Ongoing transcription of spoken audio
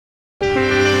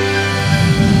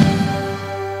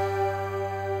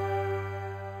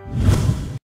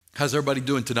How's everybody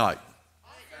doing tonight?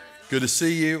 Good to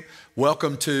see you.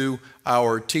 Welcome to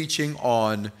our teaching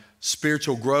on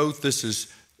spiritual growth. This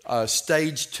is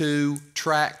stage 2,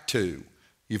 track 2.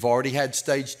 You've already had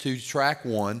stage 2, track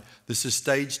 1. This is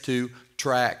stage 2,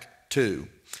 track 2.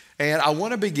 And I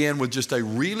want to begin with just a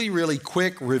really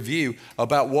quick review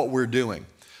about what we're doing.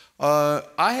 I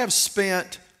have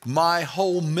spent my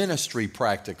whole ministry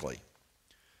practically.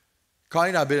 Connie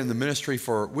and I have been in the ministry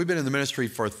we've been in the ministry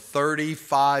for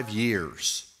 35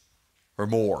 years or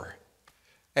more.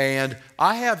 And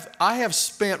I have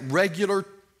spent regular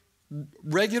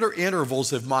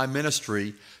intervals of my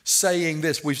ministry saying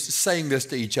this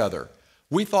to each other.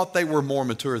 We thought they were more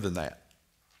mature than that.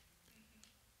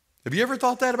 Have you ever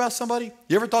thought that about somebody?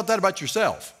 You ever thought that about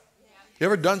yourself? You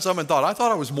ever done something and thought, I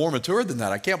thought I was more mature than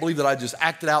that. I can't believe that I just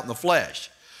acted out in the flesh.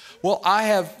 Well, I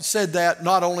have said that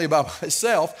not only about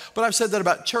myself, but I've said that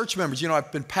about church members. You know,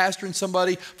 I've been pastoring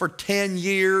somebody for 10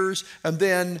 years, and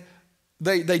then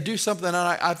they do something, and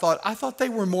I thought they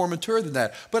were more mature than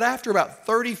that. But after about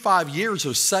 35 years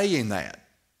of saying that,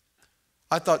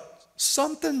 I thought,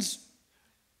 something's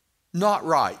not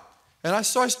right. And I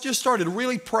just started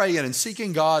really praying and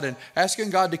seeking God and asking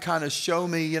God to kind of show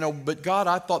me, but God,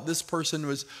 I thought this person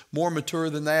was more mature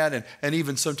than that. And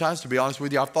even sometimes, to be honest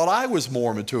with you, I thought I was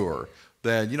more mature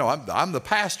than, I'm the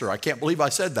pastor. I can't believe I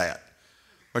said that.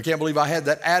 I can't believe I had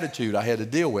that attitude I had to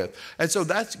deal with. And so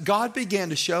God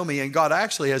began to show me, and God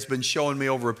actually has been showing me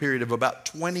over a period of about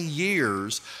 20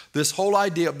 years, this whole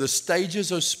idea of the stages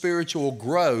of spiritual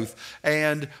growth,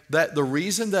 and that the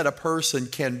reason that a person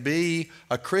can be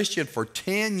a Christian for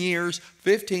 10 years,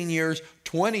 15 years,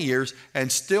 20 years,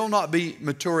 and still not be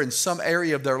mature in some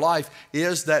area of their life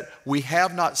is that we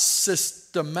have not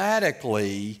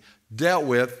systematically dealt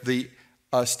with the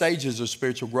stages of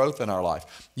spiritual growth in our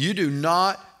life. You do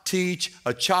not teach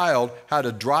a child how to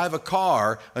drive a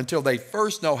car until they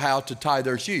first know how to tie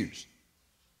their shoes.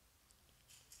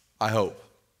 I hope.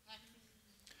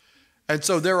 And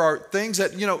so there are things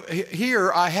that,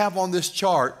 here I have on this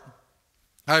chart,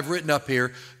 I've written up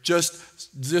here,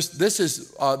 this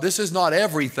is not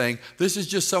everything. This is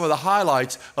just some of the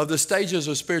highlights of the stages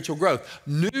of spiritual growth.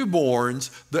 Newborns,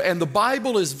 and the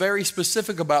Bible is very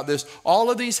specific about this. All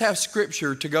of these have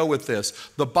scripture to go with this.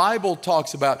 The Bible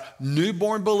talks about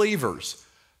newborn believers,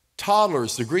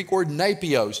 toddlers, the Greek word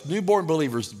napios, newborn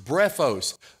believers,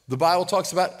 brephos. The Bible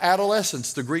talks about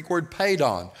adolescents, the Greek word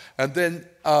paidon, and then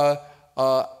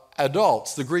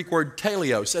adults, the Greek word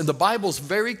teleos. And the Bible's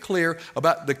very clear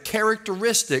about the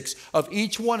characteristics of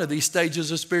each one of these stages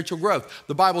of spiritual growth.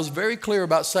 The Bible's very clear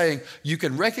about saying you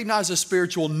can recognize a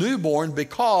spiritual newborn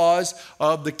because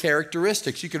of the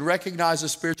characteristics. You can recognize a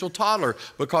spiritual toddler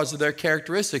because of their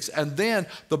characteristics. And then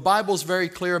the Bible's very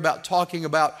clear about talking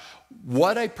about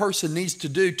what a person needs to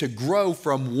do to grow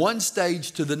from one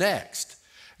stage to the next.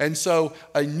 And so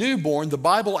a newborn, the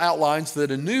Bible outlines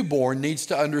that a newborn needs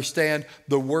to understand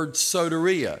the word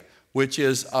soteria, which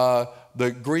is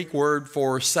the Greek word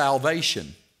for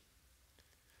salvation.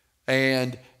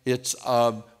 And it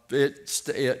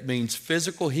means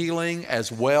physical healing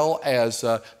as well as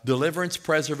deliverance,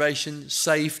 preservation,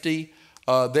 safety.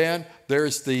 Then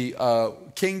there's the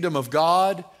kingdom of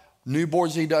God.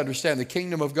 Newborns need to understand the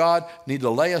kingdom of God, need to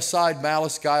lay aside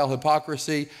malice, guile,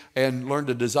 hypocrisy, and learn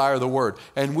to desire the word.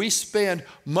 And we spend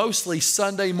mostly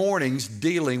Sunday mornings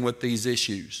dealing with these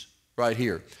issues right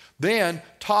here. Then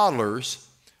toddlers,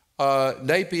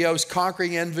 napios,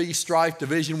 conquering envy, strife,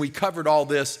 division. We covered all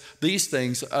these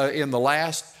things in the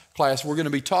last class. We're going to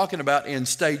be talking about in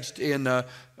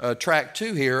track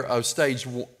 2 here of stage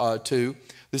 2.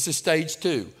 This is stage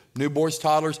 2. Newborns,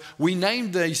 toddlers. We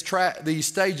named these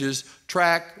stages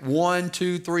track 1,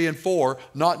 2, 3, and 4,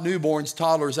 not newborns,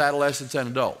 toddlers, adolescents, and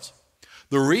adults.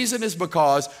 The reason is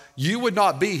because you would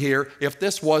not be here if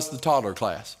this was the toddler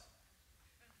class.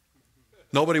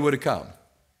 Nobody would have come.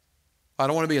 I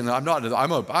don't want to be in there.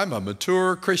 I'm a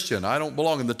mature Christian. I don't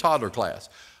belong in the toddler class.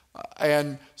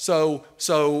 And so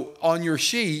on your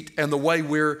sheet, and the way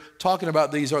we're talking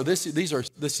about these are this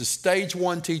is stage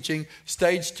 1 teaching,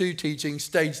 stage 2 teaching,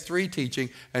 stage 3 teaching,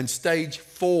 and stage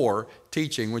 4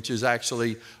 teaching, which is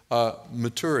actually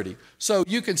maturity. So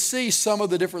you can see some of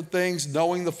the different things: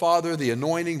 knowing the Father, the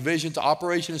anointing, visions,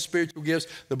 operation of spiritual gifts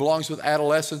that belongs with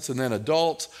adolescents and then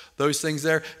adults. Those things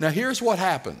there. Now here's what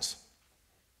happens.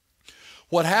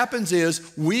 What happens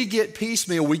is we get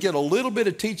piecemeal. We get a little bit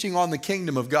of teaching on the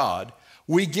kingdom of God.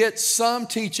 We get some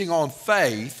teaching on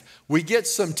faith. We get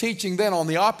some teaching then on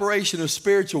the operation of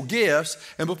spiritual gifts.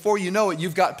 And before you know it,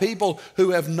 you've got people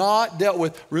who have not dealt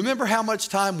with. Remember how much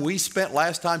time we spent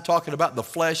last time talking about the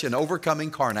flesh and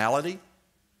overcoming carnality?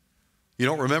 You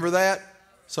don't remember that?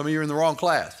 Some of you are in the wrong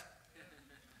class.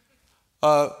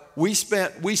 We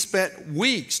spent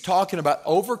weeks talking about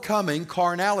overcoming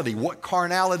carnality, what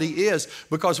carnality is,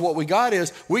 because what we got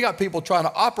is we got people trying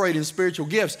to operate in spiritual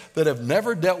gifts that have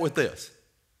never dealt with this.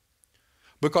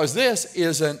 Because this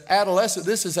is an adolescent,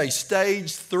 this is a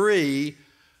stage 3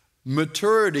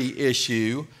 maturity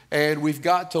issue, and we've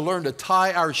got to learn to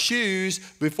tie our shoes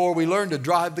before we learn to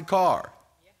drive the car.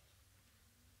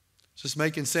 Is this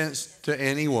making sense to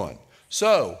anyone?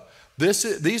 So,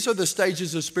 these are the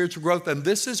stages of spiritual growth, and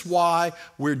this is why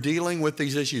we're dealing with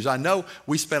these issues. I know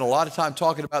we spent a lot of time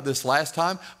talking about this last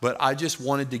time, but I just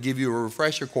wanted to give you a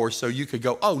refresher course so you could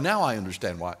go, oh, now I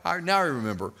understand why. Now I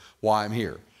remember why I'm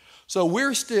here. So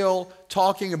we're still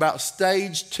talking about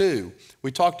stage 2.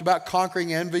 We talked about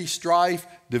conquering envy, strife,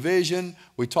 division.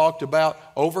 We talked about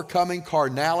overcoming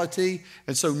carnality.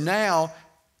 And so now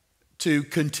to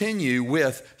continue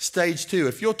with stage 2,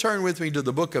 if you'll turn with me to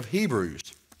the book of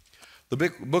Hebrews.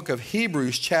 The book of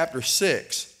Hebrews chapter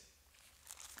 6.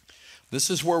 This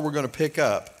is where we're going to pick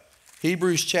up.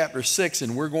 Hebrews chapter 6,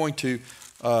 and we're going to,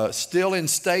 still in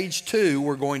stage 2,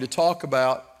 we're going to talk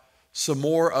about some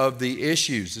more of the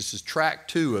issues. This is track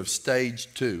 2 of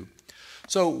stage 2.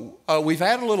 So we've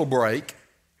had a little break,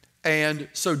 and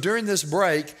so during this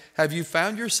break, have you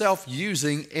found yourself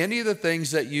using any of the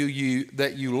things that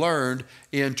you learned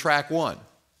in track 1?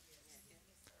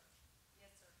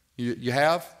 You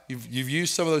have? You've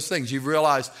used some of those things. You've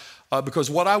realized,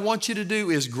 because what I want you to do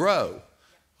is grow.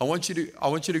 I want you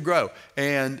to grow.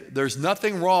 And there's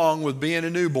nothing wrong with being a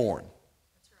newborn.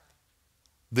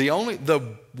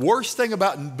 The worst thing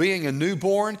about being a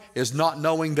newborn is not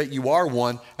knowing that you are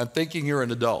one and thinking you're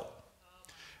an adult.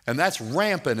 And that's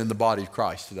rampant in the body of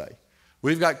Christ today.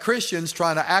 We've got Christians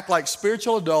trying to act like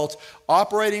spiritual adults,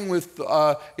 operating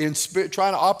trying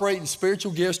to operate in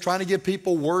spiritual gifts, trying to give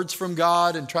people words from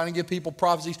God and trying to give people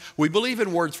prophecies. We believe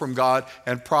in words from God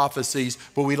and prophecies,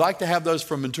 but we like to have those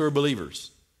from mature believers.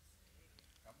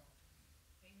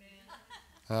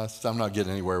 I'm not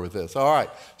getting anywhere with this. All right.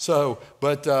 So,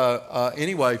 but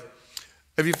anyway,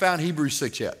 have you found Hebrews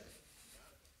 6 yet?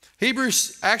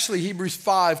 Hebrews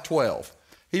 5:12.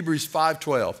 Hebrews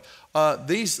 5:12.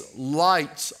 These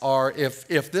lights are,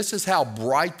 if this is how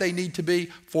bright they need to be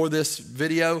for this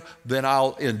video, then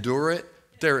I'll endure it.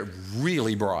 They're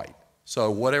really bright.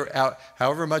 So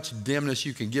however much dimness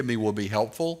you can give me will be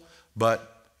helpful,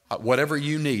 but whatever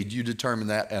you need, you determine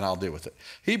that and I'll deal with it.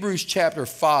 Hebrews chapter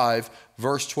 5,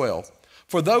 verse 12.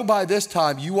 For though by this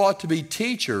time you ought to be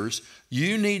teachers,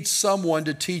 you need someone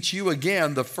to teach you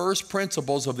again the first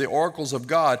principles of the oracles of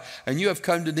God, and you have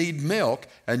come to need milk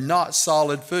and not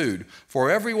solid food. For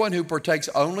everyone who partakes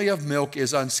only of milk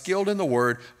is unskilled in the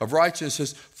word of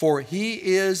righteousness, for he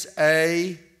is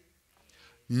a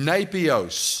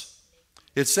napios.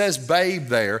 It says babe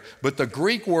there, but the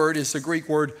Greek word is the Greek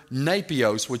word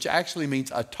napios, which actually means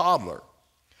a toddler.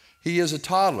 He is a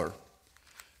toddler.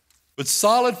 But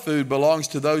solid food belongs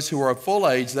to those who are of full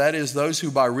age, that is, those who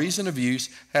by reason of use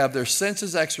have their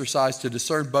senses exercised to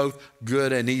discern both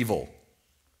good and evil.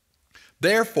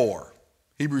 Therefore,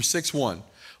 Hebrews 6:1,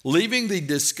 leaving the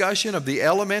discussion of the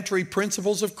elementary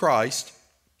principles of Christ,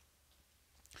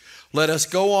 let us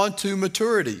go on to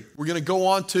maturity. We're going to go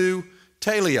on to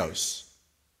teleos.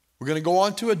 We're going to go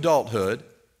on to adulthood,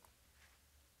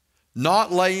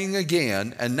 not laying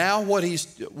again. And now what he's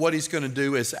going to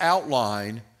do is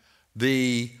outline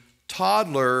the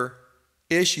toddler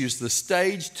issues, the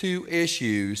stage 2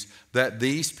 issues that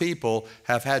these people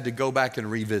have had to go back and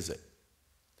revisit.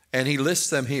 And he lists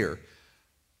them here.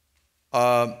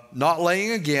 Not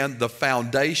laying again, the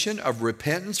foundation of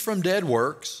repentance from dead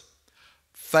works,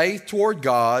 faith toward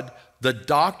God, the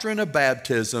doctrine of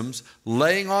baptisms,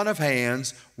 laying on of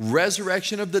hands,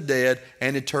 resurrection of the dead,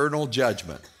 and eternal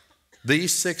judgment.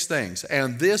 These 6 things.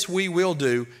 And this we will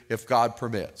do if God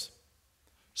permits.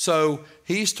 So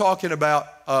he's talking about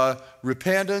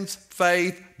repentance,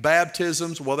 faith,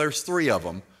 baptisms. Well, there's 3 of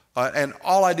them. And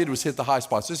all I did was hit the high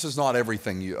spots. This is not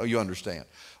everything you understand.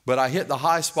 But I hit the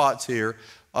high spots here.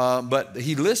 But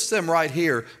he lists them right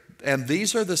here. And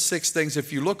these are the 6 things.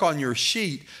 If you look on your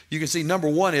sheet, you can see number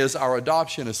 1 is our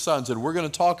adoption as sons. And we're going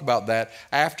to talk about that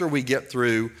after we get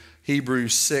through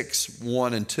Hebrews 6,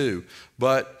 1 and 2.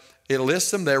 But it lists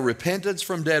them there. Repentance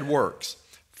from dead works.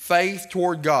 Faith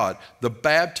toward God, the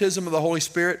baptism of the Holy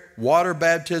Spirit, water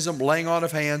baptism, laying on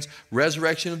of hands,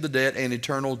 resurrection of the dead, and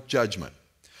eternal judgment.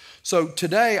 So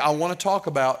today I want to talk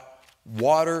about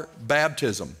water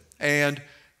baptism. And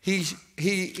he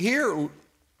here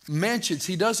mentions,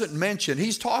 he doesn't mention,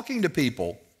 he's talking to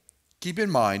people, keep in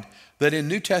mind, that in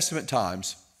New Testament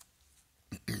times,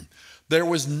 there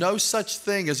was no such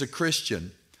thing as a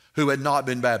Christian who had not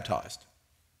been baptized.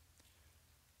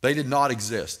 They did not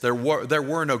exist. There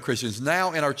were no Christians.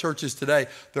 Now in our churches today,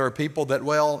 there are people that,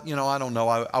 well, I don't know.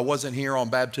 I wasn't here on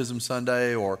Baptism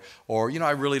Sunday, or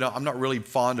I'm not really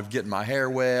fond of getting my hair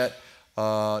wet.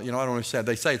 I don't understand.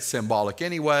 They say it's symbolic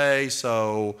anyway,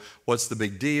 so what's the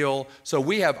big deal? So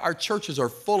our churches are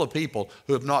full of people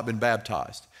who have not been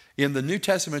baptized. In the New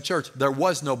Testament church, there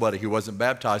was nobody who wasn't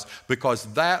baptized, because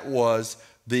that was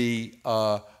the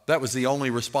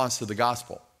only response to the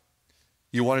gospel.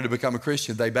 You wanted to become a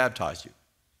Christian, they baptized you.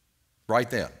 Right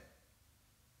then.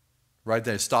 Right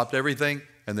then. It stopped everything,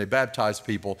 and they baptized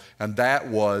people, and that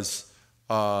was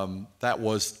the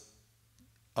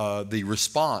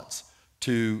response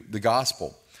to the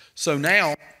gospel. So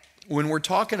now, when we're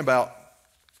talking about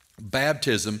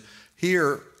baptism,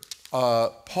 here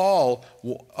Paul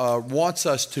wants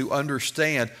us to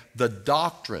understand the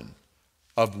doctrine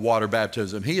of water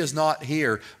baptism. He is not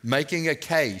here making a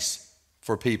case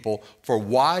for people for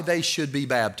why they should be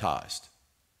baptized,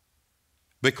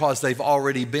 because they've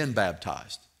already been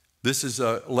baptized. This is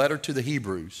a letter to the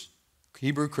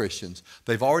Hebrew Christians.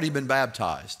 They've already been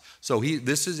baptized. So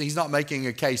he's not making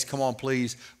a case, come on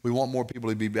please, we want more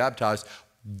people to be baptized.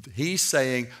 He's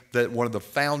saying that one of the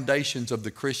foundations of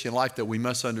the Christian life that we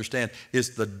must understand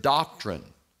is the doctrine,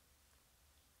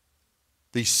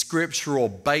 the scriptural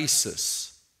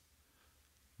basis,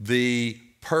 the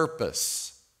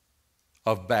purpose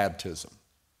of baptism.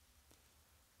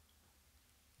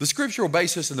 The scriptural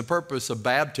basis and the purpose of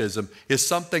baptism is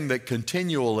something that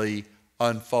continually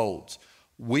unfolds.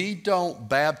 We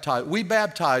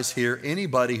baptize here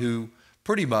anybody who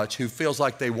feels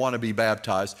like they want to be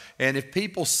baptized. And if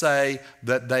people say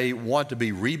that they want to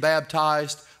be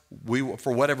rebaptized,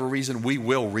 for whatever reason, we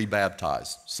will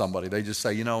rebaptize somebody. They just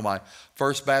say, my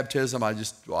first baptism, I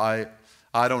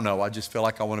don't know, I just feel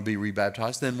like I want to be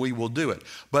rebaptized, then we will do it.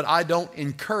 But I don't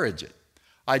encourage it.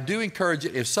 I do encourage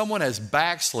it if someone has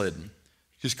backslidden,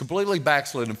 just completely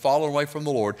backslidden and fallen away from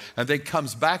the Lord, and then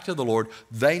comes back to the Lord,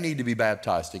 they need to be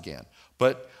baptized again.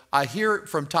 But I hear it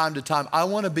from time to time, I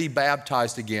want to be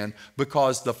baptized again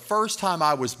because the first time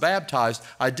I was baptized,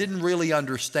 I didn't really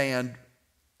understand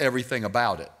everything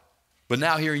about it. But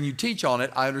now hearing you teach on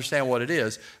it, I understand what it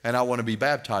is, and I want to be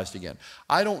baptized again.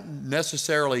 I don't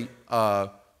necessarily,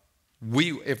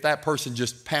 if that person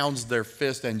just pounds their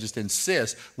fist and just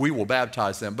insists, we will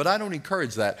baptize them. But I don't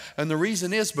encourage that. And the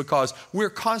reason is because we're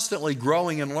constantly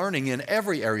growing and learning in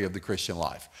every area of the Christian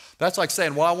life. That's like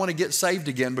saying, well, I want to get saved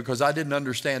again because I didn't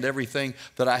understand everything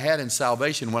that I had in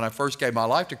salvation when I first gave my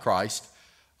life to Christ.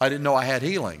 I didn't know I had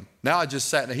healing. Now I just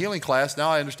sat in a healing class.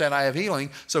 Now I understand I have healing.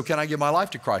 So can I give my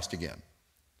life to Christ again?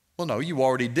 Well, no, you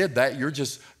already did that. You're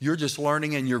just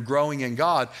learning and you're growing in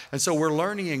God. And so we're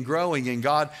learning and growing in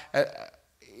God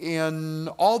in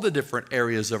all the different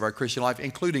areas of our Christian life,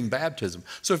 including baptism.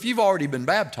 So if you've already been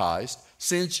baptized,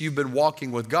 since you've been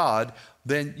walking with God,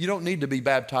 then you don't need to be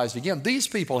baptized again. These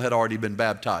people had already been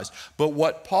baptized. But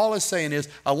what Paul is saying is,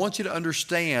 I want you to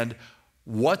understand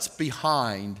what's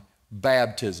behind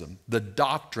baptism, the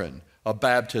doctrine of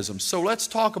baptism. So let's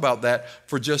talk about that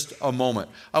for just a moment.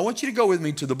 I want you to go with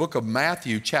me to the book of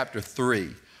Matthew chapter 3.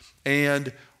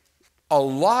 And a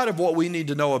lot of what we need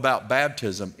to know about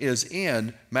baptism is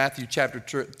in Matthew chapter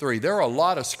 3. There are a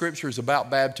lot of scriptures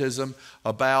about baptism,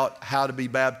 about how to be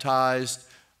baptized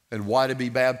and why to be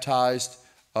baptized,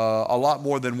 a lot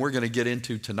more than we're going to get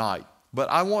into tonight. But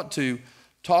I want to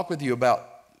talk with you about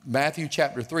Matthew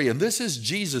chapter 3, and this is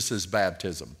Jesus'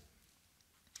 baptism.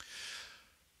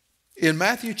 In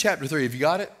Matthew chapter 3, have you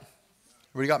got it?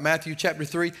 We got Matthew chapter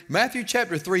 3. Matthew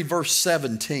chapter 3, verse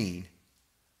 17,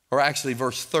 or actually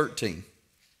verse 13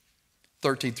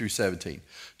 through 17.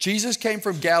 Jesus came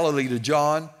from Galilee to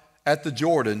John at the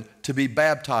Jordan to be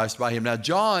baptized by him. Now,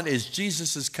 John is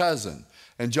Jesus' cousin,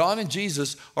 and John and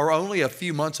Jesus are only a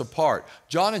few months apart.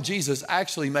 John and Jesus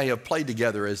actually may have played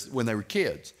together when they were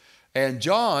kids. And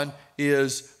John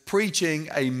is preaching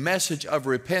a message of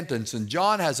repentance. And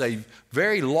John has a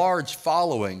very large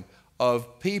following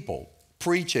of people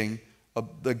preaching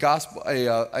the gospel,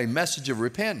 a message of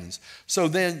repentance. So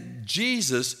then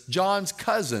Jesus, John's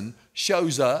cousin,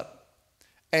 shows up,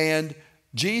 and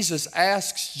Jesus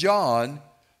asks John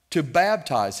to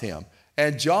baptize him.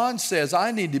 And John says,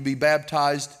 I need to be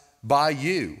baptized by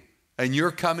you, and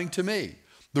you're coming to me.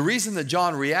 The reason that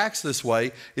John reacts this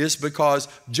way is because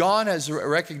John has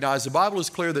recognized, the Bible is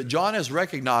clear that John has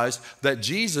recognized that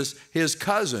Jesus, his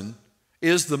cousin,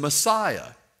 is the Messiah.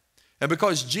 And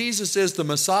because Jesus is the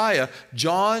Messiah,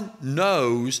 John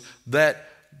knows that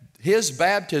his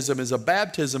baptism is a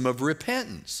baptism of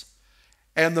repentance.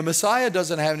 And the Messiah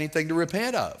doesn't have anything to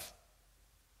repent of,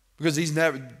 Because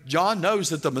John knows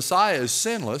that the Messiah is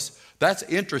sinless. That's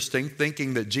interesting,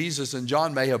 thinking that Jesus and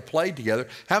John may have played together.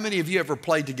 How many of you ever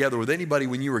played together with anybody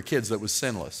when you were kids that was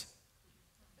sinless?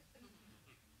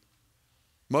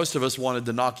 Most of us wanted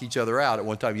to knock each other out at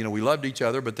one time. We loved each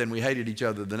other, but then we hated each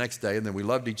other the next day, and then we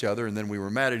loved each other, and then we were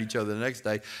mad at each other the next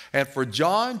day. And for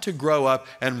John to grow up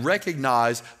and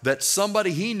recognize that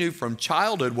somebody he knew from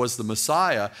childhood was the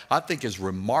Messiah, I think is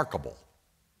remarkable.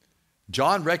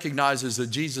 John recognizes that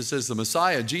Jesus is the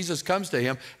Messiah. Jesus comes to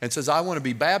him and says, I want to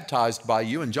be baptized by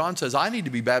you. And John says, I need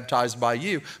to be baptized by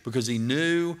you, because he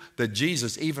knew that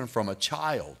Jesus, even from a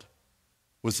child,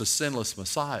 was the sinless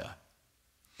Messiah.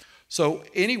 So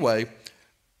anyway,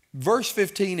 verse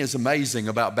 15 is amazing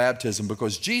about baptism,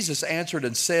 because Jesus answered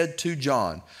and said to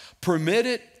John, permit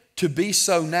it to be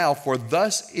so now, for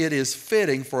thus it is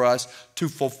fitting for us to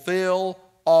fulfill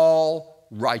all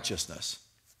righteousness.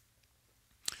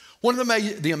 One of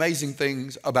the amazing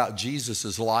things about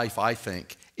Jesus' life, I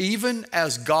think, even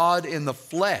as God in the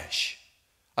flesh,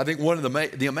 I think one of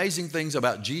the amazing things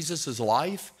about Jesus'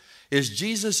 life is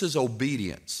Jesus'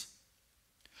 obedience.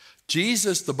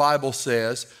 Jesus, the Bible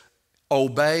says,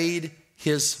 obeyed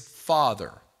his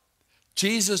Father.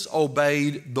 Jesus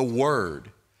obeyed the Word.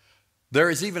 There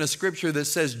is even a scripture that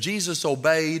says Jesus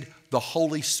obeyed the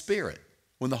Holy Spirit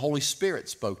when the Holy Spirit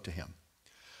spoke to him.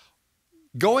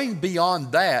 Going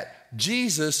beyond that,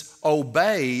 Jesus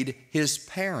obeyed his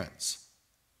parents.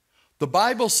 The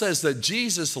Bible says that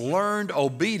Jesus learned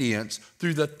obedience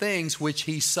through the things which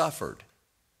he suffered.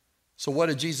 So what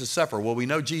did Jesus suffer? Well, we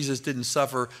know Jesus didn't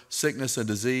suffer sickness and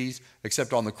disease,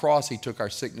 except on the cross he took our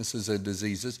sicknesses and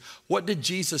diseases. What did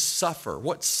Jesus suffer?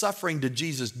 What suffering did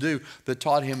Jesus do that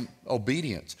taught him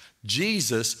obedience?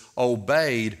 Jesus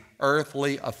obeyed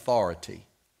earthly authority.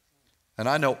 And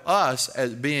I know us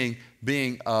as being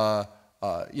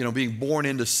born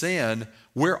into sin,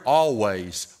 we're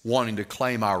always wanting to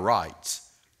claim our rights.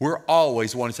 We're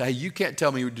always wanting to say, hey, you can't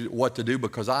tell me what to do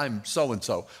because I'm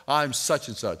so-and-so. I'm such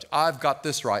and such. I've got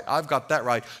this right. I've got that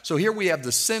right. So here we have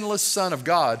the sinless Son of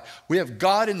God. We have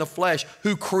God in the flesh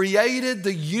who created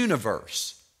the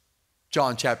universe,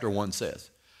 John chapter 1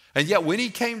 says. And yet when he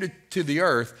came to the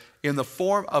earth in the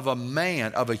form of a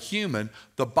man, of a human,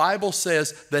 the Bible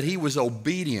says that he was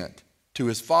obedient to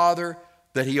his Father,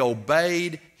 that he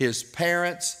obeyed his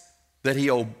parents, that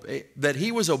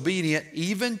he was obedient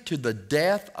even to the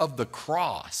death of the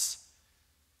cross.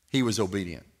 He was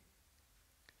obedient.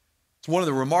 It's one of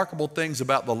the remarkable things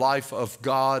about the life of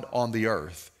God on the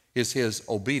earth is his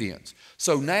obedience.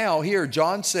 So now here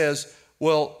John says,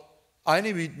 well, I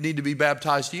need to be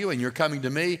baptized to you and you're coming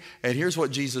to me. And here's what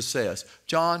Jesus says.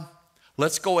 John,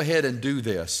 let's go ahead and do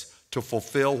this to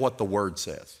fulfill what the Word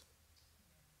says.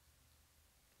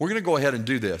 We're going to go ahead and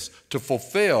do this to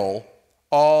fulfill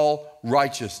all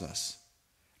righteousness.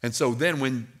 And so then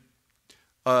when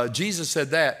Jesus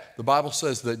said that, the Bible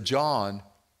says that John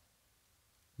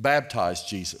baptized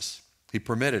Jesus. He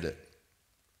permitted it.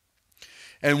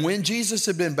 And when Jesus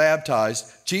had been baptized,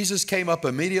 Jesus came up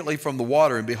immediately from the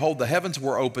water, and behold, the heavens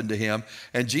were opened to him,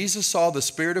 and Jesus saw the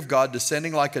Spirit of God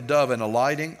descending like a dove and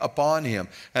alighting upon him.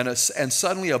 And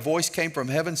suddenly a voice came from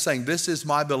heaven saying, this is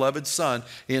my beloved Son,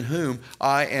 in whom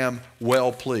I am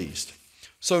well pleased.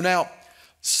 So now,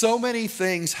 so many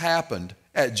things happened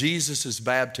at Jesus'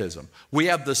 baptism. We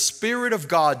have the Spirit of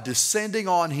God descending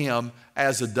on him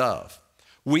as a dove.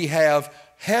 We have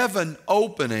heaven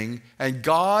opening and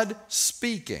God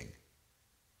speaking.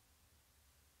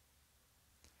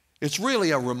 It's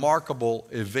really a remarkable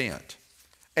event.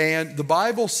 And the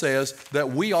Bible says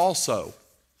that we also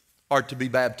are to be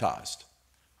baptized.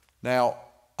 Now,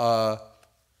 I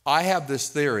have this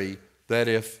theory that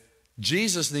if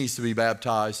Jesus needs to be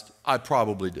baptized, I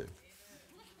probably do.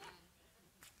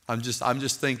 I'm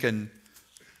just thinking,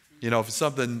 if it's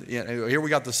something, here we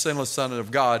got the sinless Son of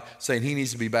God saying he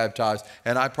needs to be baptized,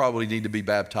 and I probably need to be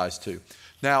baptized too.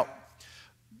 Now,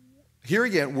 here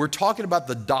again, we're talking about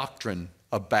the doctrine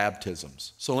of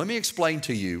baptisms. So let me explain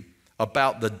to you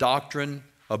about the doctrine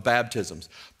of baptisms.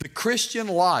 The Christian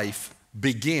life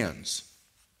begins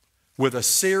with a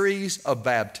series of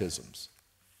baptisms.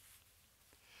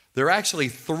 There are actually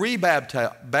 3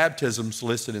 baptisms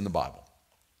listed in the Bible.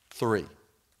 3.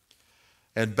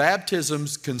 And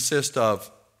baptisms consist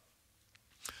of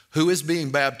who is being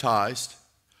baptized,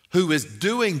 who is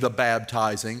doing the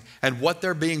baptizing, and what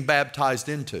they're being baptized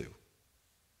into.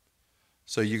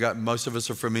 So most of us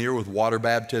are familiar with water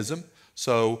baptism.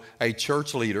 So a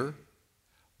church leader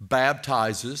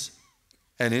baptizes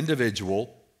an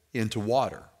individual into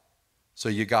water. So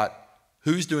you got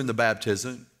who's doing the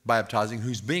baptizing,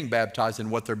 who's being baptized, and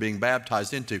what they're being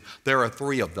baptized into. There are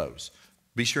 3 of those.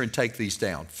 Be sure and take these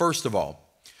down. First of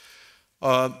all,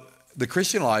 the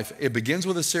Christian life, it begins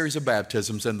with a series of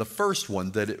baptisms, and the first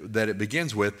one that it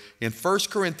begins with in 1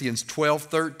 Corinthians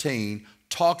 12:13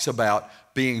 talks about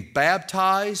being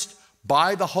baptized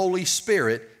by the Holy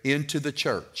Spirit into the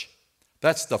church.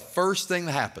 That's the first thing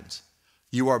that happens.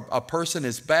 A person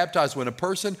is baptized when a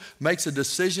person makes a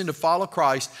decision to follow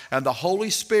Christ and the Holy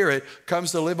Spirit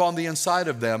comes to live on the inside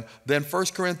of them. Then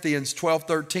 1 Corinthians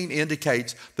 12:13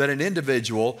 indicates that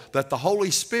that the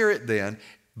Holy Spirit then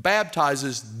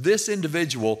baptizes this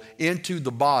individual into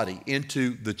the body,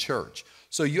 into the church.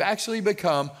 So you actually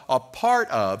become a part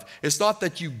of, it's not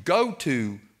that you go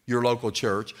to your local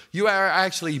church, you are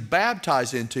actually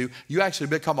baptized into, you actually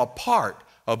become a part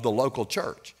of the local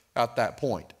church at that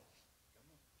point.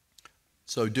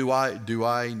 So do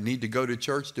I need to go to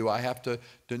church? Do I have to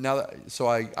now? So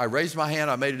I raised my hand.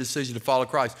 I made a decision to follow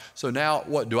Christ. So now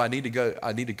what? Do I need to go?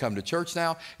 I need to come to church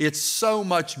now? It's so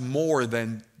much more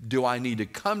than do I need to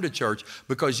come to church,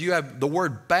 because you have the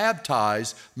word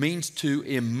baptize means to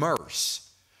immerse.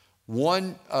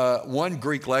 One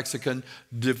Greek lexicon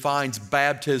defines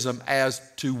baptism as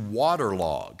to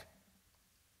waterlog.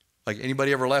 Like,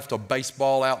 anybody ever left a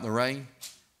baseball out in the rain?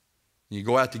 You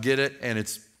go out to get it and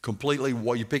it's completely,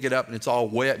 well, you pick it up and it's all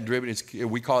wet and dripping.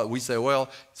 We say, well,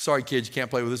 sorry kids, you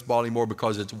can't play with this ball anymore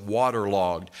because it's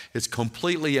waterlogged. It's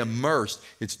completely immersed.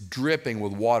 It's dripping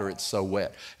with water. It's so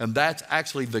wet. And that's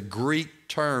actually the Greek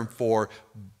term for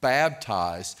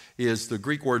baptized, is the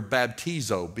Greek word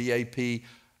baptizo, B-A-P-T-I-Z-O,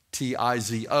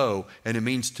 and it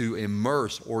means to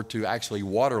immerse or to actually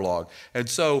waterlog. And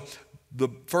so the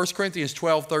 1 Corinthians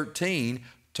 12:13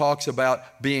 talks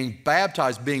about being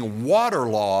baptized, being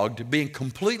waterlogged, being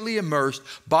completely immersed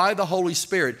by the Holy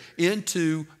Spirit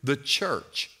into the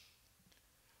church.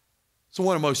 So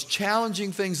one of the most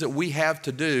challenging things that we have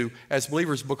to do as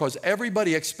believers, because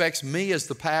everybody expects me as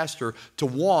the pastor to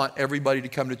want everybody to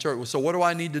come to church. So what do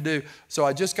I need to do? So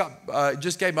I just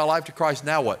gave my life to Christ.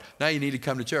 Now what? Now you need to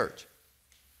come to church.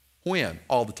 When?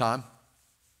 All the time.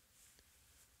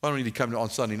 I don't need to come on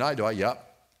Sunday night, do I? Yep.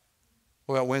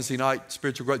 Well, Wednesday night,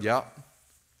 spiritual growth, yeah.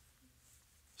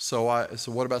 So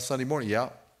what about Sunday morning? Yeah.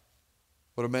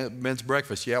 What about men's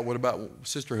breakfast? Yeah. What about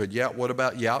sisterhood? Yeah. What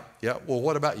about, yeah. Well,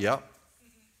 what about, yeah?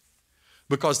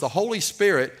 Because the Holy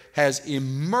Spirit has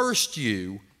immersed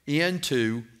you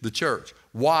into the church.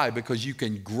 Why? Because you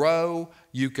can grow,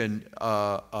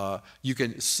 a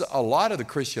lot of the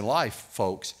Christian life,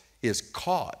 folks, is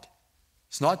caught.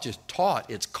 It's not just taught,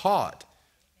 it's caught.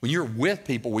 When you're with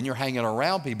people, when you're hanging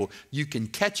around people, you can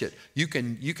catch it. You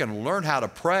can learn how to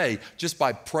pray just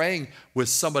by praying with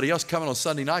somebody else, coming on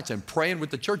Sunday nights and praying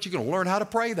with the church. You can learn how to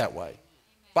pray that way.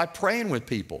 By praying with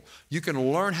people. You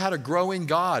can learn how to grow in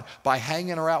God by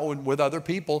hanging around with other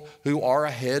people who are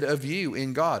ahead of you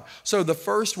in God. So the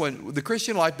first one, the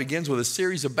Christian life begins with a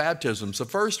series of baptisms. The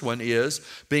first one is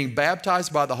being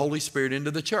baptized by the Holy Spirit into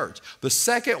the church. The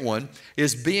second one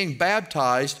is being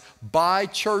baptized by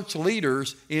church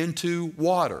leaders into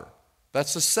water.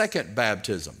 That's the second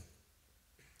baptism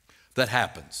that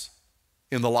happens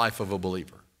in the life of a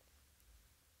believer.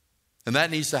 And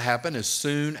that needs to happen as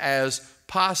soon as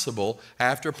possible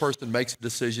after a person makes a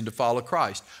decision to follow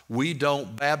Christ. We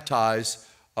don't baptize,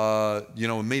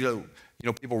 immediately,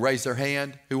 people raise their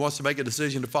hand. Who wants to make a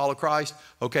decision to follow Christ?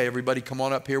 Okay, everybody come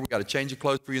on up here. We got a change of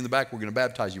clothes for you in the back. We're going to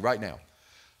baptize you right now.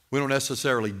 We don't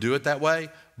necessarily do it that way,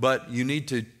 but you need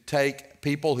to take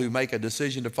people who make a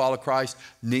decision to follow Christ,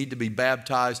 need to be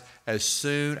baptized as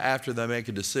soon after they make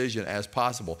a decision as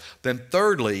possible. Then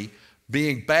thirdly,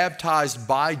 being baptized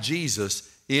by Jesus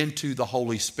into the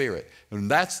Holy Spirit. And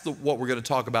that's what we're going to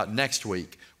talk about next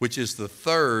week, which is the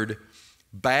third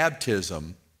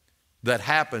baptism that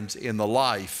happens in the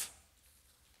life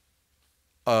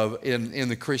in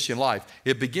the Christian life.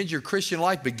 Your Christian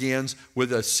life begins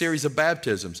with a series of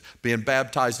baptisms, being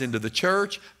baptized into the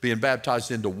church, being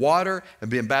baptized into water, and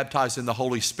being baptized in the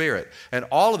Holy Spirit. And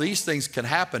all of these things can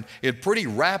happen in pretty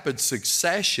rapid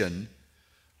succession.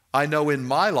 I know in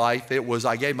my life,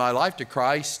 I gave my life to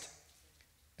Christ,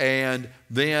 and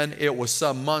then it was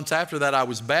some months after that I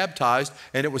was baptized,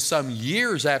 and it was some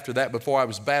years after that before I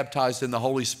was baptized in the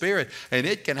Holy Spirit. And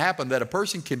it can happen that a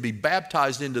person can be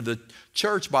baptized into the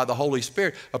church by the Holy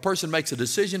Spirit. A person makes a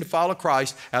decision to follow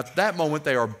Christ. At that moment,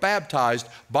 they are baptized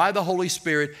by the Holy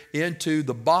Spirit into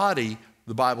the body,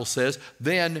 the Bible says.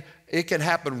 Then it can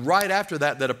happen right after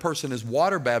that a person is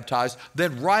water baptized.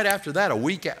 Then right after that, a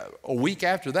week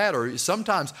after that, or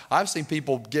sometimes I've seen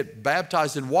people get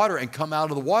baptized in water and come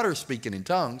out of the water speaking in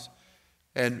tongues.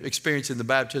 and experiencing the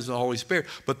baptism of the Holy Spirit.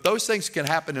 But those things can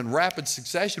happen in rapid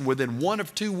succession within 1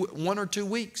 or 2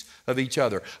 weeks of each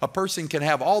other. A person can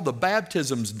have all the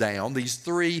baptisms down, these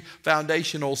 3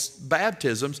 foundational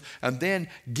baptisms, and then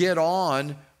get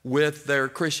on with their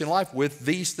Christian life with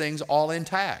these things all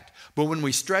intact. But when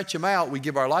we stretch them out, we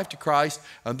give our life to Christ,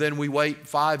 and then we wait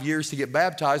 5 years to get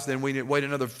baptized, then we wait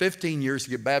another 15 years to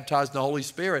get baptized in the Holy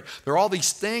Spirit. There are all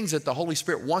these things that the Holy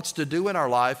Spirit wants to do in our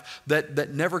life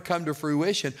that never come to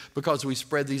fruition because we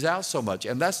spread these out so much.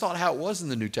 And that's not how it was in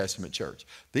the New Testament church.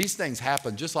 These things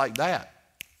happen just like that.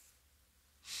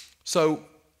 So,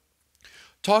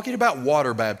 talking about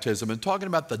water baptism and talking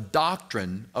about the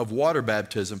doctrine of water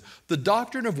baptism, the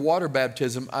doctrine of water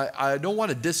baptism, I don't want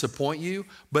to disappoint you,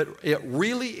 but it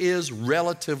really is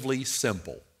relatively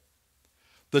simple.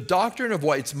 The doctrine of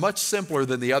it's much simpler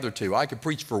than the other two. I could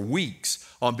preach for weeks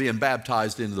on being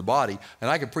baptized into the body, and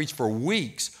I could preach for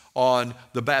weeks on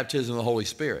the baptism of the Holy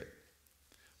Spirit.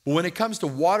 But when it comes to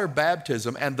water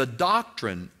baptism and the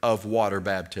doctrine of water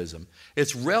baptism,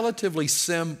 it's relatively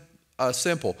simple.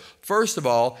 First of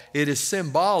all, it is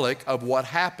symbolic of what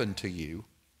happened to you,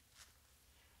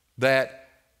 that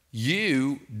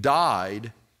you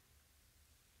died.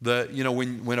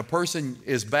 When a person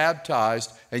is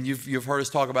baptized, and you've heard us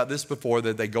talk about this before,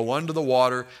 that they go under the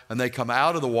water and they come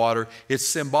out of the water, it's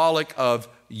symbolic of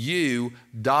you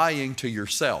dying to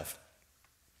yourself.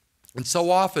 And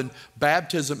so often,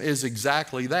 baptism is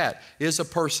exactly that, is a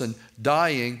person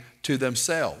dying to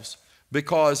themselves.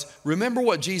 Because remember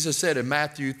what Jesus said in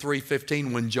Matthew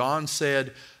 3:15 when John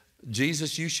said,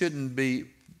 Jesus, I shouldn't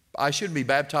be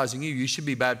baptizing you should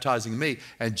be baptizing me.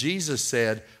 And Jesus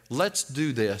said, let's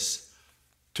do this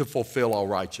to fulfill all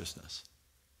righteousness.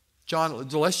 John,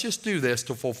 let's just do this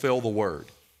to fulfill the word.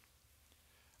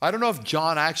 I don't know if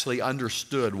John actually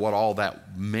understood what all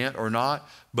that meant or not,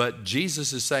 but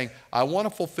Jesus is saying, I want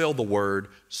to fulfill the word,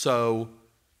 so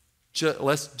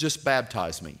let's just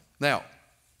baptize me. Now,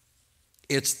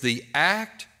 it's the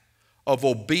act of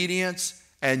obedience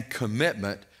and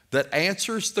commitment that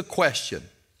answers the question,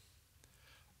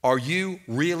 are you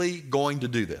really going to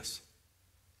do this?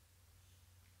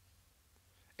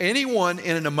 Anyone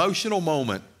in an emotional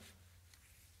moment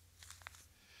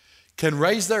can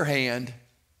raise their hand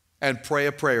and pray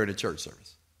a prayer in a church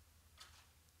service.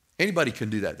 Anybody can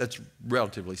do that. That's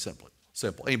relatively simple.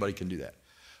 Anybody can do that.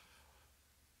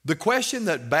 The question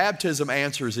that baptism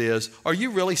answers is, are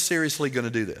you really seriously going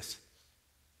to do this?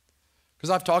 Because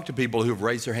I've talked to people who have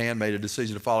raised their hand, made a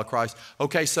decision to follow Christ.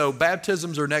 Okay, so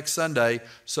baptisms are next Sunday,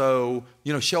 so,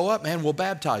 show up, man, we'll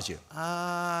baptize you.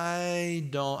 I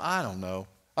don't know.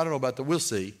 I don't know about we'll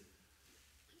see.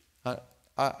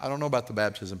 I don't know about the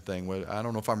baptism thing. I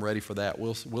don't know if I'm ready for that.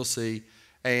 We'll see.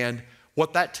 And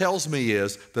what that tells me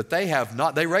is that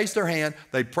they raised their hand,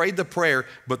 they prayed the prayer,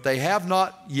 but they have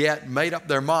not yet made up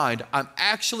their mind, I'm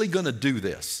actually going to do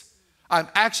this. I'm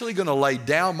actually going to lay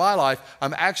down my life.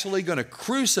 I'm actually going to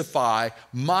crucify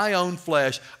my own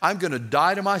flesh. I'm going to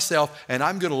die to myself, and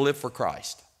I'm going to live for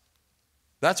Christ.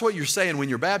 That's what you're saying when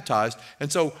you're baptized.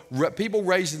 And so people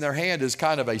raising their hand is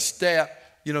kind of a step.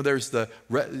 There's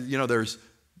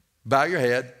bow your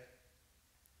head,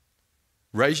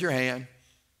 raise your hand,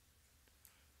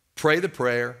 pray the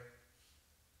prayer,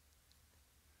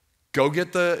 go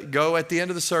at the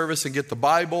end of the service and get the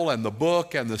Bible and the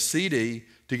book and the CD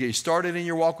to get you started in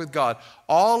your walk with God.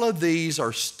 All of these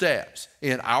are steps.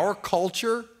 In our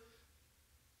culture,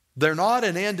 they're not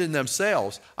an end in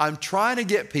themselves. I'm trying to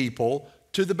get people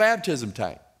to the baptism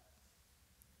tank.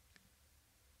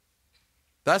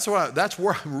 That's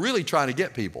where I'm really trying to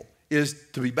get people, is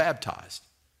to be baptized.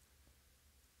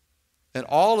 And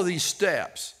all of these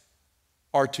steps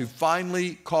are to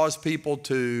finally cause people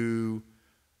to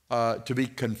be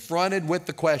confronted with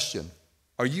the question,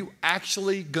 are you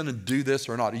actually going to do this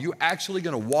or not? Are you actually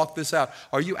going to walk this out?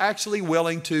 Are you actually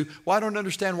willing to, I don't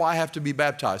understand why I have to be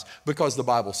baptized. Because the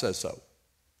Bible says so.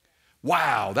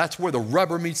 Wow, that's where the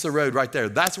rubber meets the road right there.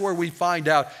 That's where we find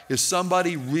out, is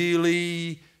somebody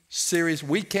really serious?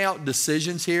 We count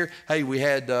decisions here. Hey,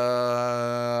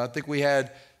 I think we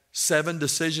had 7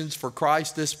 decisions for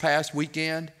Christ this past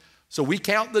weekend. So we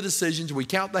count the decisions, we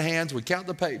count the hands, we count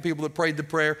the people that prayed the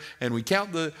prayer, and we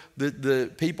count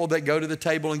the people that go to the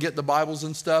table and get the Bibles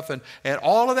and stuff, and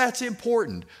all of that's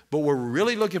important. But what we're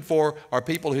really looking for are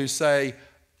people who say,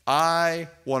 I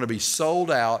want to be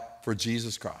sold out for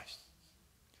Jesus Christ.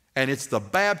 And it's the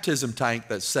baptism tank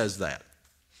that says that.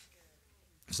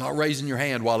 It's not raising your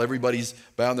hand while everybody's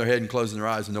bowing their head and closing their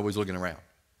eyes and nobody's looking around.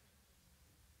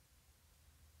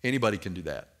 Anybody can do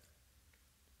that.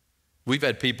 We've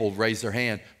had people raise their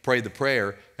hand, pray the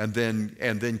prayer, and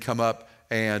then come up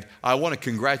And I want to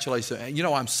congratulate you. You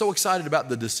know, I'm so excited about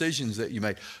the decisions that you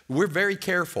made. We're very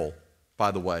careful,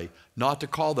 by the way, not to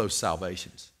call those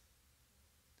salvations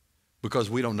because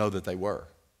we don't know that they were.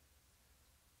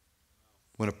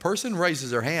 When a person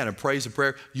raises their hand and prays a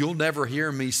prayer, you'll never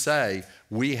hear me say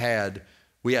we had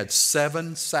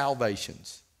 7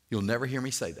 salvations. You'll never hear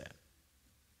me say that.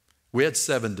 We had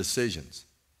 7 decisions.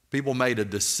 People made a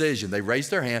decision. They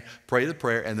raised their hand, prayed the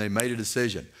prayer, and they made a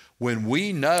decision. When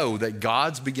we know that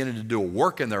God's beginning to do a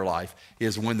work in their life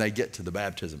is when they get to the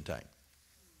baptism tank.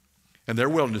 And they're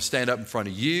willing to stand up in front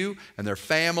of you and their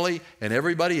family and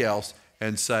everybody else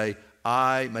and say,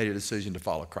 I made a decision to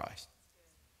follow Christ.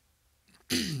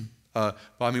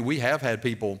 We have had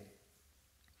people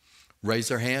raise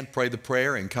their hand, pray the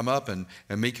prayer, and come up and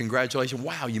me congratulations.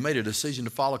 Wow, you made a decision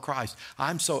to follow Christ.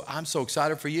 I'm so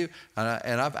excited for you.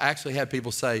 And I've actually had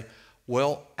people say,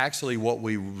 well, actually what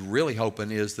we really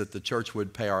hoping is that the church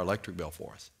would pay our electric bill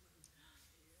for us.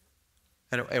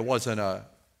 And it wasn't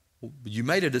you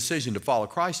made a decision to follow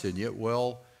Christ, didn't you?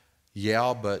 Well,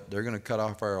 yeah, but they're going to cut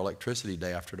off our electricity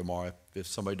day after tomorrow if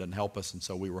somebody doesn't help us. And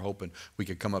so we were hoping we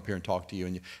could come up here and talk to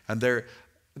you.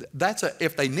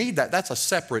 If they need that, that's a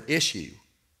separate issue.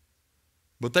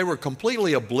 But they were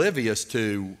completely oblivious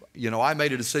to, I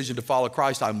made a decision to follow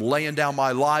Christ. I'm laying down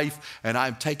my life and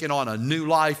I'm taking on a new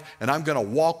life and I'm going to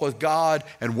walk with God.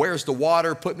 And where's the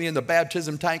water? Put me in the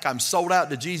baptism tank. I'm sold out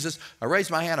to Jesus. I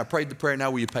raised my hand. I prayed the prayer.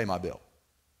 Now will you pay my bill?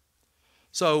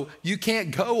 So you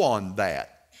can't go on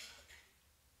that.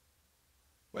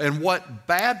 And what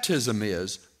baptism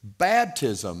is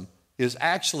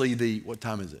actually what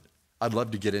time is it? I'd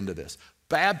love to get into this.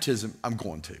 Baptism, I'm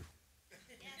going to.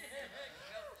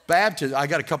 Baptism, I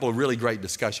got a couple of really great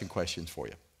discussion questions for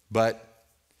you. But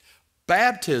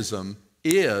baptism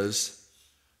is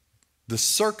the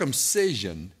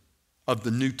circumcision of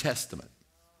the New Testament.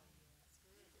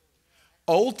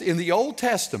 In the Old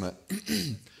Testament,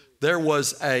 there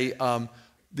was in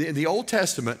the Old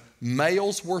Testament,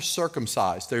 males were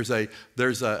circumcised. The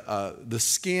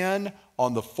skin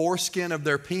on the foreskin of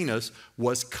their penis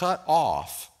was cut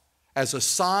off as a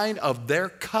sign of their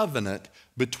covenant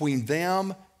between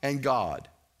them and God.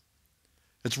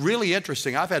 It's really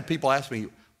interesting. I've had people ask me,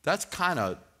 that's kind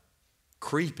of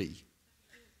creepy.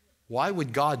 Why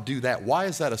would God do that? Why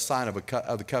is that a sign of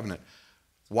the covenant?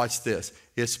 Watch this.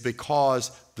 It's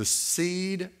because the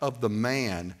seed of the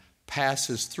man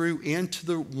passes through into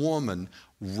the woman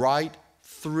right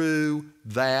through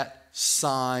that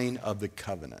sign of the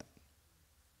covenant.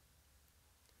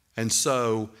 And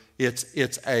so it's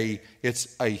a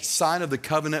sign of the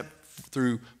covenant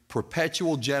through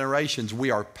perpetual generations. We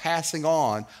are passing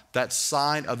on that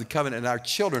sign of the covenant, and our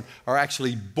children are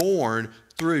actually born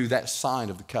through that sign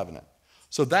of the covenant.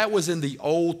 So that was in the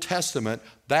Old Testament.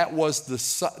 That was the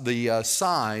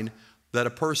sign that a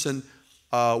person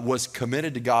was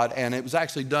committed to God, and it was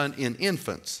actually done in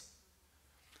infants.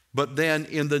 But then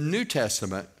in the New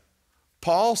Testament,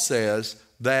 Paul says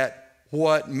that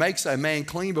what makes a man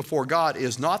clean before God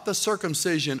is not the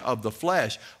circumcision of the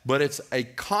flesh, but it's a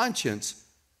conscience,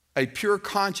 a pure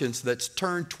conscience that's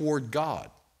turned toward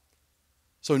God.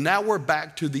 So now we're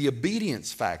back to the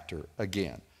obedience factor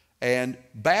again. And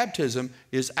baptism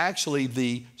is actually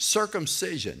the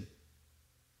circumcision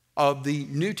of the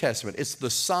New Testament. It's the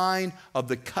sign of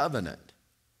the covenant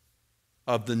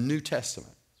of the New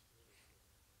Testament.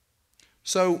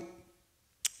 So,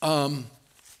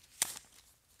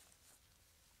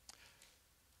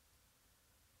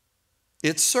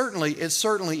 it certainly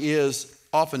is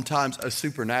oftentimes a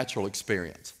supernatural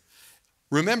experience.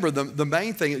 Remember, the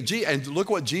main thing, and look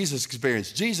what Jesus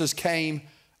experienced. Jesus came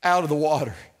out of the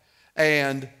water,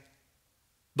 and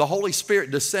the Holy Spirit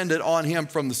descended on him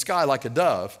from the sky like a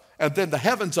dove, and then the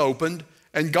heavens opened,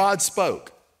 and God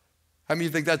spoke. How many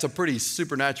of you think that's a pretty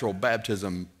supernatural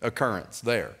baptism occurrence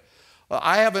there?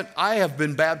 I have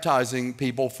been baptizing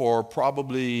people for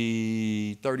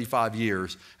probably 35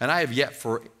 years, and I have yet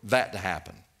for that to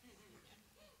happen.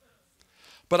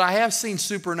 But I have seen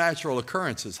supernatural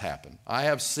occurrences happen. I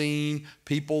have seen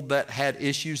people that had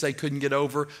issues they couldn't get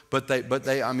over, but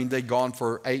they'd gone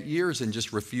for 8 years and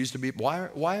just refused to be.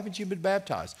 Why haven't you been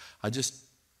baptized? I just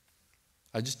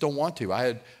don't want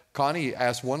to. Connie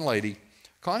asked one lady.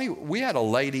 Connie, we had a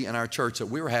lady in our church that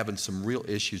we were having some real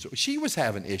issues. She was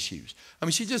having issues.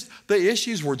 The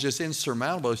issues were just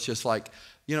insurmountable. It's just like,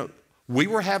 we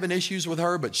were having issues with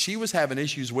her, but she was having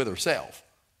issues with herself.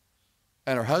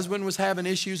 And her husband was having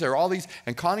issues. There were all these,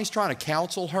 and Connie's trying to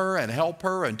counsel her and help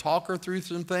her and talk her through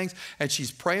some things. And she's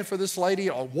praying for this lady.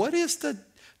 What is the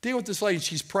deal with this lady.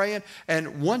 She's praying.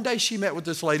 And one day she met with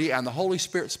this lady and the Holy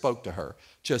Spirit spoke to her.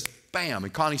 Just bam.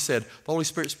 And Connie said, the Holy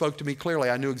Spirit spoke to me clearly.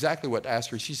 I knew exactly what to ask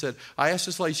her. She said, I asked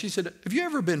this lady, she said, have you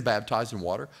ever been baptized in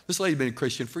water? This lady had been a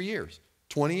Christian for years,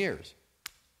 20 years.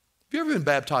 Have you ever been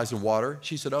baptized in water?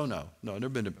 She said, oh, no, I've never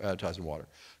been baptized in water.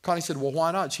 Connie said, well,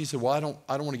 why not? She said, well, I don't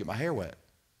want to get my hair wet.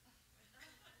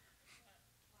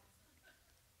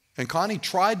 And Connie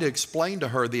tried to explain to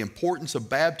her the importance of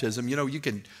baptism. You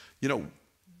can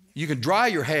dry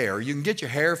your hair, you can get your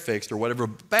hair fixed or whatever.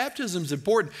 Baptism's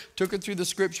important. Took her through the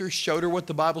scriptures, showed her what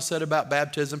the Bible said about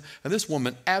baptism, and this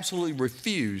woman absolutely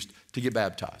refused to get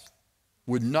baptized.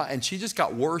 Would not, and she just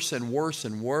got worse and worse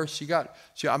and worse. It got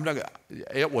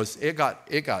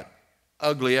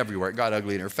ugly everywhere. It got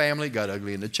ugly in her family, it got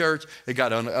ugly in the church, it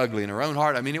got ugly in her own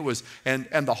heart. I mean, it was, and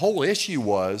the whole issue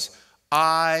was,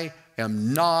 I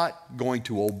am not going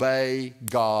to obey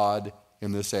God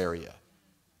in this area.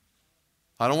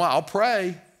 I'll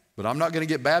pray, but I'm not going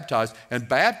to get baptized. And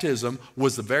baptism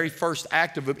was the very first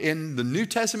act in the New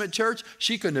Testament church.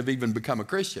 She couldn't have even become a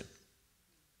Christian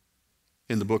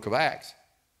in the book of Acts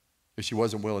if she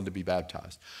wasn't willing to be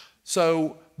baptized.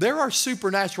 So there are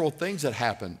supernatural things that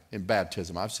happen in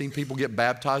baptism. I've seen people get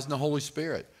baptized in the Holy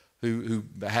Spirit who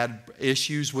had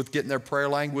issues with getting their prayer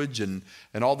language and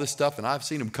all this stuff, and I've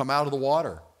seen them come out of the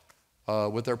water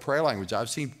with their prayer language. I've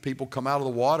seen people come out of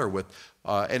the water with,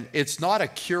 and it's not a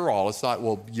cure-all. It's not,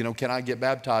 well, can I get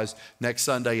baptized next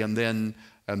Sunday and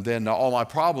then all my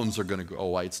problems are going to go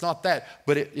away. It's not that,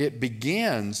 but it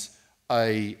begins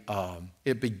a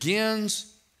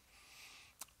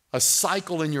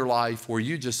cycle in your life where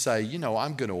you just say,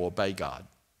 I'm going to obey God.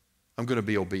 I'm going to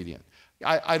be obedient.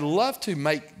 I'd love to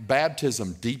make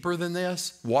baptism deeper than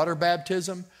this, water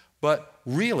baptism, but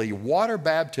really water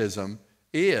baptism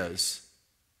is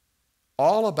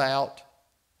all about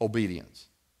obedience.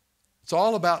 It's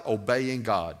all about obeying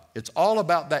God. It's all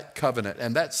about that covenant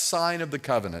and that sign of the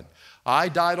covenant. I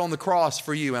died on the cross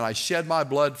for you and I shed my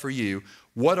blood for you.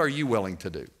 What are you willing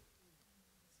to do?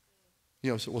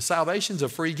 Salvation's a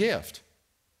free gift.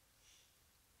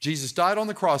 Jesus died on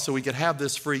the cross so we could have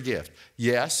this free gift.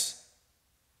 Yes,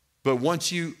 but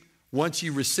once you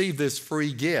receive this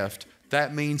free gift,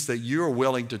 that means that you're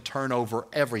willing to turn over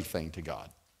everything to God.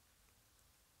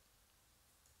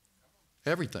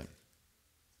 Everything.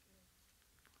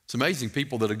 It's amazing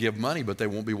people that'll give money, but they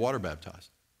won't be water baptized.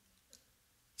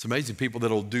 It's amazing people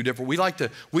that'll do different. We like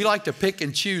to pick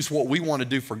and choose what we want to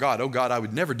do for God. Oh God, I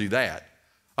would never do that.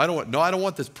 I don't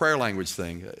want this prayer language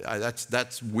thing.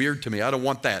 That's weird to me. I don't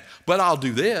want that. But I'll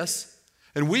do this.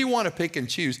 And we want to pick and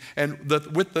choose. And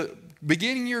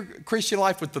beginning your Christian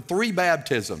life with the 3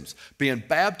 baptisms, being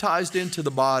baptized into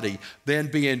the body, then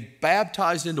being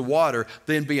baptized into water,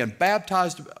 then being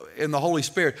baptized in the Holy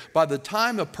Spirit. By the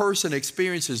time a person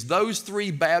experiences those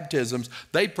 3 baptisms,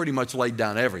 they pretty much laid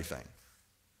down everything.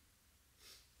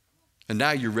 And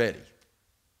now you're ready.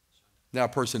 Now a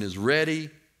person is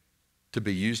ready to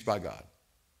be used by God.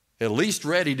 At least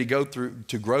ready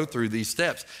to grow through these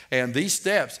steps. And these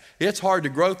steps, it's hard to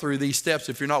grow through these steps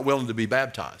if you're not willing to be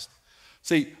baptized.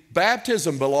 See,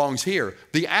 baptism belongs here.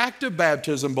 The act of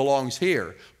baptism belongs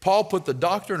here. Paul put the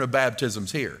doctrine of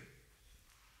baptisms here.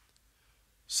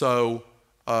 So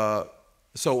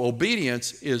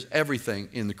obedience is everything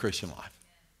in the Christian life.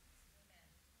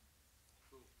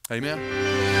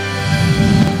 Amen?